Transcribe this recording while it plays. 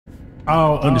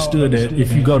all understood that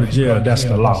if you go to jail, that's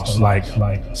the loss. Like,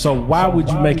 so why would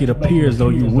you make it appear as though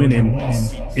you winning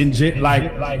in jail?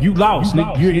 Like, you lost,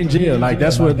 nigga, you're in jail. Like,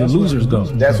 that's where the losers go.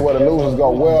 That's where the losers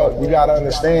go. Well, you gotta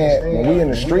understand, when we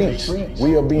in the streets,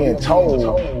 we are being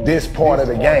told this part of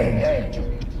the game.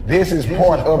 This is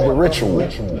part of the ritual.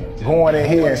 Going in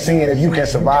here and seeing if you can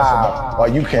survive or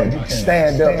you can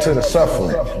stand up to the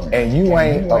suffering. And you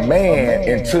ain't a man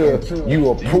until you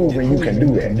are proven you can do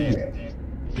that.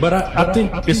 But I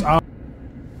think it's all.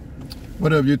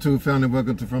 What up, YouTube family?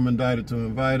 Welcome to From Indicted to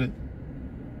Invited.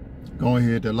 Go ahead,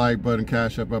 hit the like button,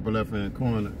 cash up upper left hand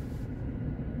corner.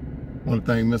 Want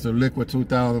to thank Mr. Liquid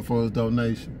 2000 for his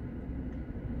donation.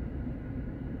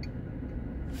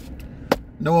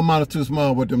 No amount is too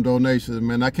small with them donations,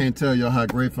 man. I can't tell y'all how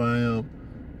grateful I am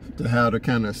to have the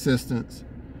kind of assistance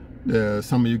that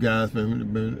some of you guys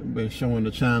been showing the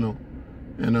channel.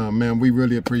 And man, we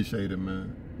really appreciate it,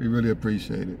 man. We really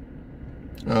appreciate it.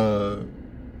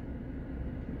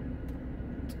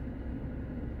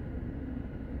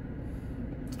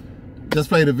 Just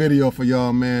played a video for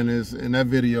y'all, man. And that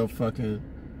video fucking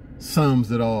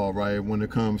sums it all, right, when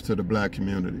it comes to the black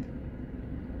community.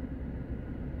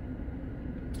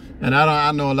 And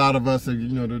I know a lot of us, you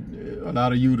know, a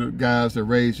lot of you the guys that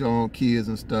raise your own kids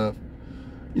and stuff.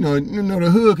 You know, the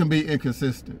hood can be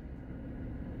inconsistent.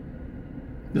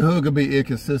 The hood can be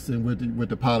inconsistent with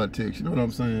the politics. You know what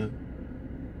I'm saying?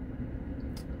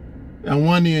 On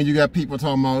one end, you got people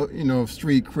talking about, you know,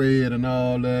 street cred and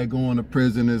all that. Going to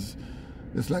prison it's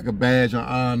like a badge of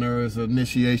honor. It's an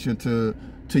initiation to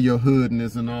your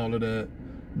hoodness and all of that.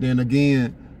 Then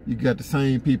again, you got the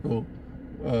same people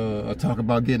talk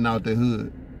about getting out the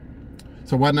hood.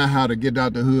 So why not have to get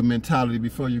out the hood mentality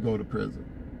before you go to prison?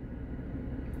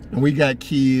 And we got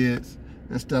kids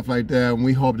and stuff like that, and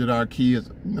we hope that our kids,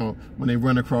 you know, when they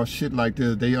run across shit like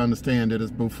this, they understand that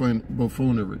it's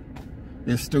buffoonery.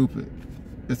 It's stupid.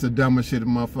 It's the dumbest shit,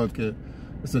 motherfucker.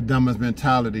 It's the dumbest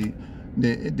mentality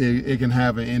that it can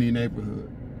have in any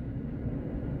neighborhood.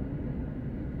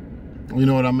 You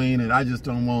know what I mean? And I just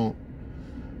don't want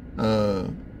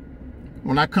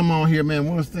when I come on here, man,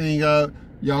 one thing y'all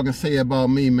can say about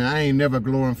me, man, I ain't never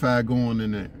glorified going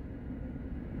in there.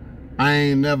 I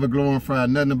ain't never glorified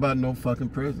nothing about no fucking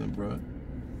prison, bro.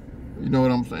 You know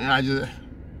what I'm saying?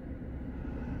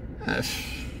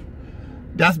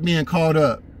 That's being caught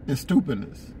up in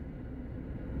stupidness.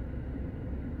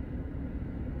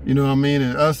 You know what I mean?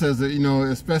 And us as a, you know,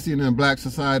 especially in a black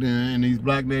society and in these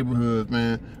black neighborhoods,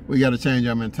 man, we got to change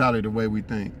our mentality the way we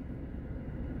think.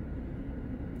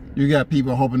 You got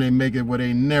people hoping they make it where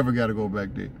they never got to go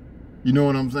back there. You know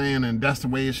what I'm saying? And that's the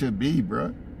way it should be,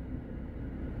 bro.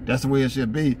 That's the way it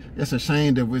should be. It's a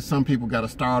shame that some people got to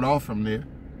start off from there.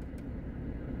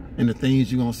 And the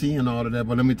things you're going to see and all of that.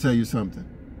 But let me tell you something.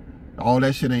 All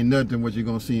that shit ain't nothing what you're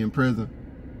going to see in prison.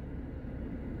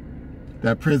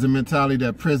 That prison mentality,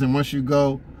 that prison, once you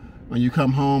go, when you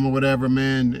come home or whatever,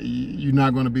 man, you're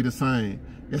not going to be the same.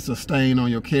 It's a stain on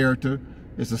your character.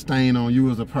 It's a stain on you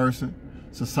as a person.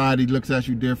 Society looks at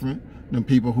you different. Them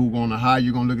people who going to hire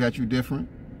you going to look at you different.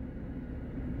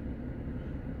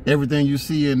 Everything you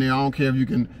see in there, I don't care if you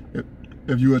can,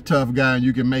 if you're a tough guy and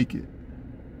you can make it.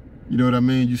 You know what I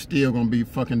mean? You still going to be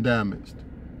fucking damaged.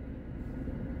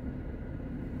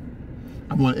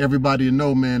 I want everybody to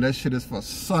know, man, that shit is for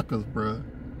suckers, bruh.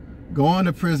 Going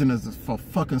to prison is for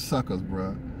fucking suckers,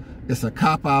 bruh. It's a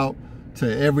cop-out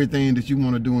to everything that you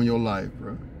want to do in your life,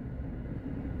 bruh.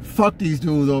 Fuck these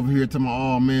dudes over here to my,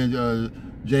 oh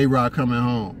man, J-Rock coming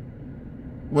home.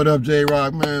 What up,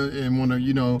 J-Rock, man? And wanna,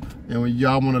 you know, and when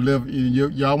y'all wanna live,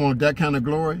 y'all want that kind of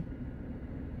glory?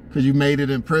 Cause you made it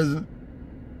in prison?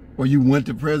 Or you went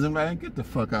to prison, man? Get the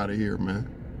fuck out of here, man.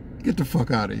 Get the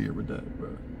fuck out of here with that,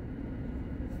 bro.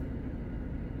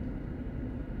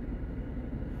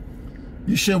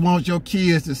 You should want your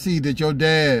kids to see that your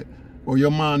dad or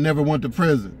your mom never went to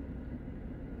prison.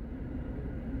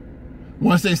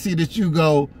 Once they see that you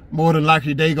go, more than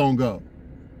likely they gonna go.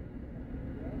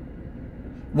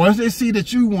 Once they see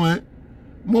that you went,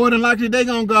 more than likely they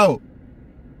gonna go.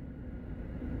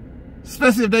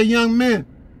 Especially if they're young men.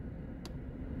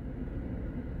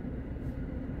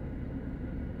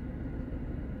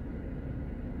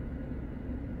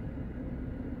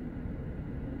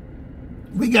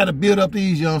 We gotta build up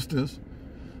these youngsters.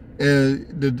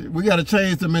 We gotta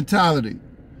change the mentality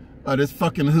of this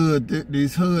fucking hood,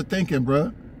 these hood thinking,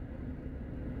 bruh.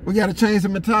 We gotta change the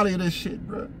mentality of this shit,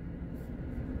 bruh.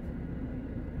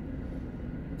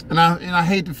 And I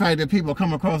hate the fact that people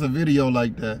come across a video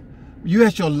like that. You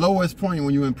at your lowest point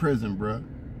when you in prison, bruh.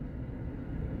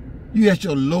 You at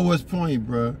your lowest point,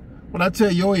 bruh. When I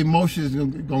tell you your emotions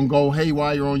gonna go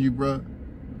haywire on you, bro,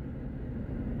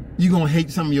 you're gonna hate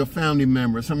some of your family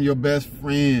members, some of your best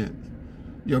friends,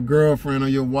 your girlfriend or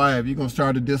your wife. You're gonna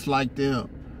start to dislike them.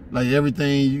 Like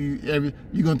everything,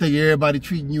 you're gonna think everybody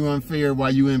treating you unfair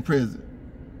while you in prison.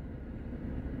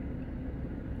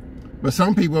 But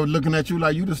some people are looking at you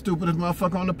like you the stupidest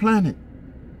motherfucker on the planet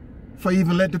for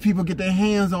even let the people get their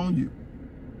hands on you.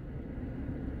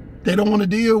 They don't want to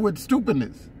deal with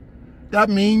stupidness. That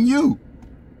mean you.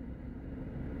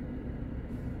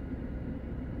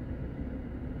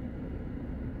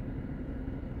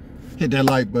 Hit that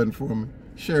like button for me.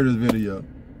 Share this video.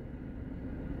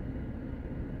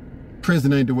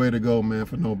 Prison ain't the way to go, man,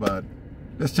 for nobody.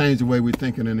 Let's change the way we're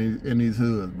thinking in these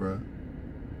hoods, bro.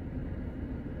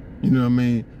 You know what I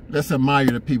mean? Let's admire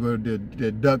the people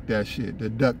that duck that shit,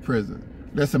 that duck prison.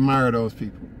 Let's admire those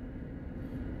people.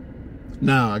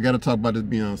 Now, I got to talk about this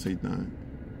Beyonce thing.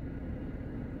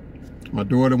 My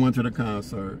daughter went to the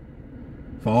concert.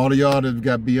 For all of y'all that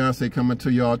got Beyonce coming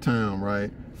to y'all town,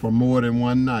 right, for more than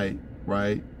one night,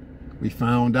 right, we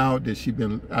found out that she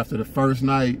been, after the first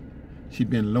night, she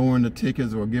been lowering the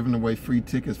tickets or giving away free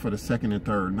tickets for the second and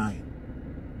third night.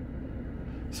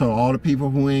 So all the people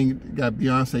who ain't got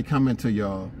Beyonce coming to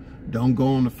y'all, don't go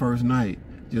on the first night.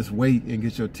 Just wait and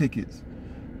get your tickets.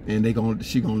 And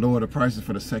she gonna lower the prices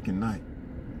for the second night.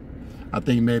 I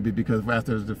think maybe because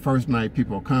after the first night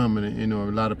people come and you know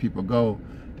a lot of people go,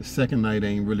 the second night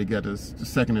ain't really got the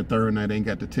second and third night ain't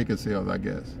got the ticket sales, I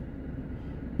guess.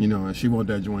 You know, and she want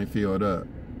that joint filled up.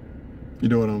 You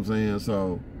know what I'm saying?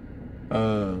 So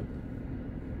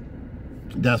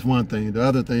that's one thing. The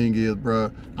other thing is,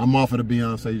 bro, I'm off of the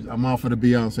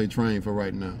Beyonce train for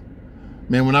right now.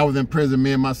 Man, when I was in prison,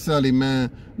 me and my cellie, man,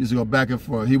 used to go back and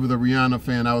forth. He was a Rihanna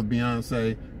fan, I was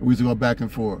Beyonce. We used to go back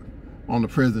and forth on the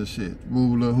prison shit.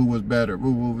 Who was better,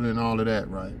 and all of that,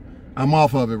 right? I'm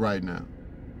off of it right now.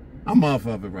 I'm off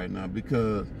of it right now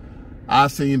because I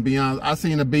seen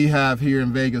the Beehive here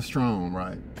in Vegas strong,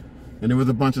 right? And there was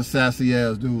a bunch of sassy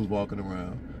ass dudes walking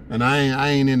around. And I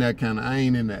ain't in that kind of, I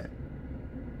ain't in that.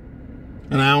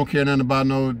 And I don't care nothing about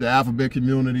the alphabet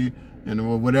community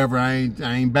and whatever. I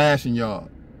ain't bashing y'all.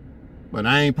 But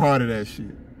I ain't part of that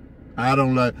shit. I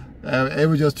don't like, it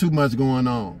was just too much going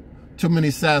on. Too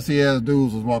many sassy ass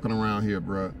dudes was walking around here,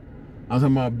 bro. I'm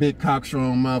talking about big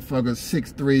cockstrong motherfuckers,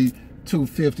 6'3",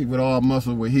 250 with all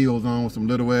muscle with heels on, with some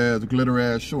little ass, glitter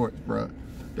ass shorts, bro.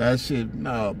 That shit,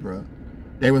 no, bro.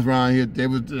 They was around here,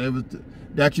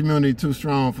 that community too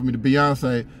strong for me. To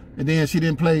Beyonce, and then she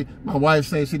didn't play. My wife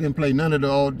said she didn't play none of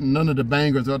the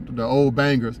bangers, the old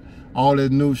bangers, all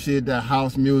that new shit, that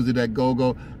house music, that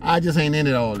go-go. I just ain't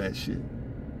into all that shit.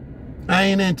 I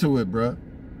ain't into it, bro.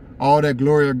 All that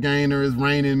Gloria Gaynor is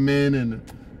Raining Men and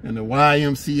the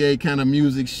YMCA kind of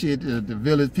music shit, the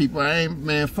Village People.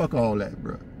 Man, fuck all that,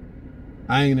 bro.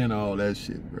 I ain't into all that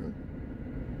shit, bro.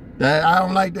 I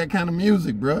don't like that kind of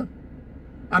music, bro.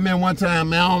 I mean, one time,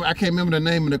 man, I can't remember the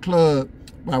name of the club,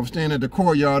 but I was staying at the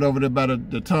courtyard over there by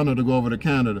the tunnel to go over to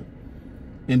Canada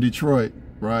in Detroit,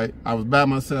 right? I was by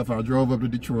myself. I drove up to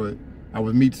Detroit. I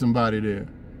would meet somebody there.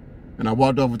 And I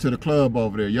walked over to the club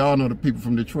over there. Y'all know the people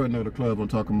from Detroit know the club I'm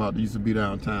talking about. They used to be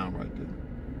downtown right there.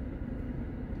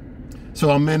 So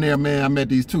I'm in there, man. I met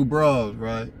these two bros,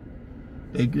 right?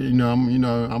 They,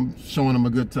 I'm showing them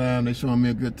a good time. They showing me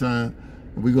a good time.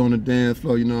 And we go on the dance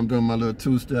floor. I'm doing my little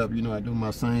two-step. I do my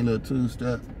same little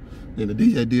two-step. Then the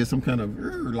DJ did some kind of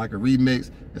like a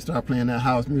remix and started playing that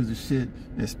house music shit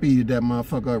and speeded that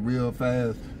motherfucker up real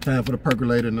fast. Time for the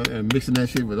percolator and mixing that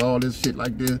shit with all this shit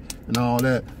like this and all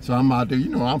that. So I'm out there,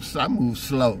 I move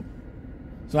slow.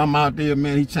 So I'm out there,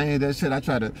 man. He changed that shit. I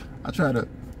try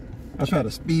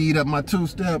to speed up my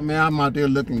two-step, man. I'm out there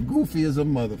looking goofy as a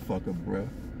motherfucker, bro.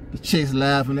 The chicks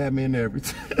laughing at me and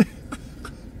everything.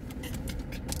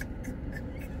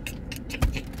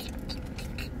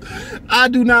 I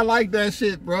do not like that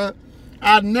shit, bro.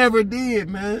 I never did,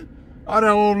 man. All that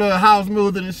old little house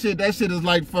music and shit. That shit is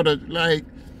like for the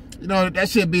that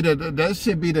should be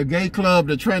the gay club,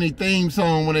 the tranny theme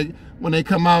song when they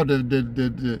come out.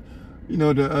 The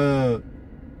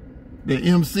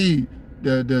MC,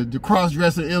 the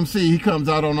cross-dressing MC. He comes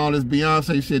out on all this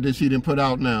Beyonce shit that she didn't put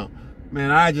out now.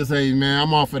 Man, I just ain't, man.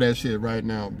 I'm off of that shit right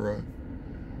now, bro.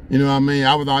 You know what I mean?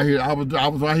 I was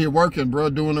out here working, bro,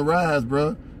 doing the rides,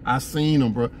 bro. I seen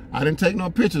them, bro. I didn't take no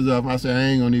pictures of them. I said, I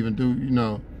ain't gonna even do, you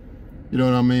know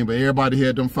what I mean? But everybody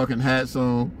had them fucking hats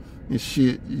on and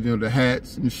shit, the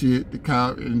hats and shit,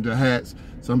 the hats.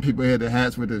 Some people had the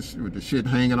hats with the shit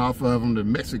hanging off of them, the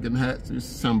Mexican hats, and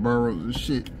sombreros and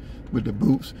shit with the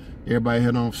boots. Everybody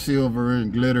had on silver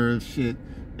and glitter and shit.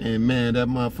 And man, that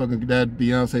motherfucker, that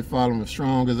Beyonce following is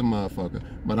strong as a motherfucker.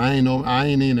 But I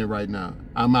ain't in it right now.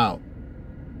 I'm out.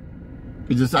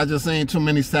 I just seen too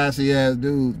many sassy ass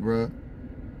dudes, bro.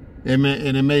 It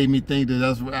made me think that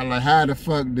that's like, how the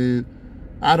fuck did,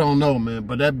 I don't know, man.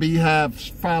 But that Beehive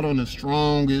following is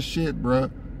strong as shit,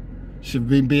 bro. Should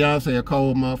be Beyonce a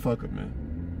cold motherfucker, man.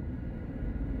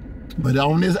 But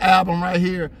on this album right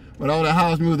here, with all the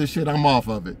house music shit, I'm off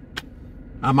of it.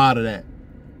 I'm out of that.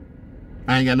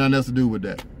 I ain't got nothing else to do with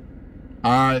that.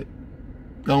 All right.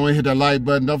 Go and hit that like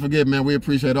button. Don't forget, man, we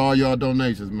appreciate all y'all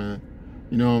donations, man.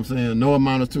 You know what I'm saying? No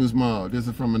amount is too small. This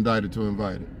is from Indicted to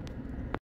Invited.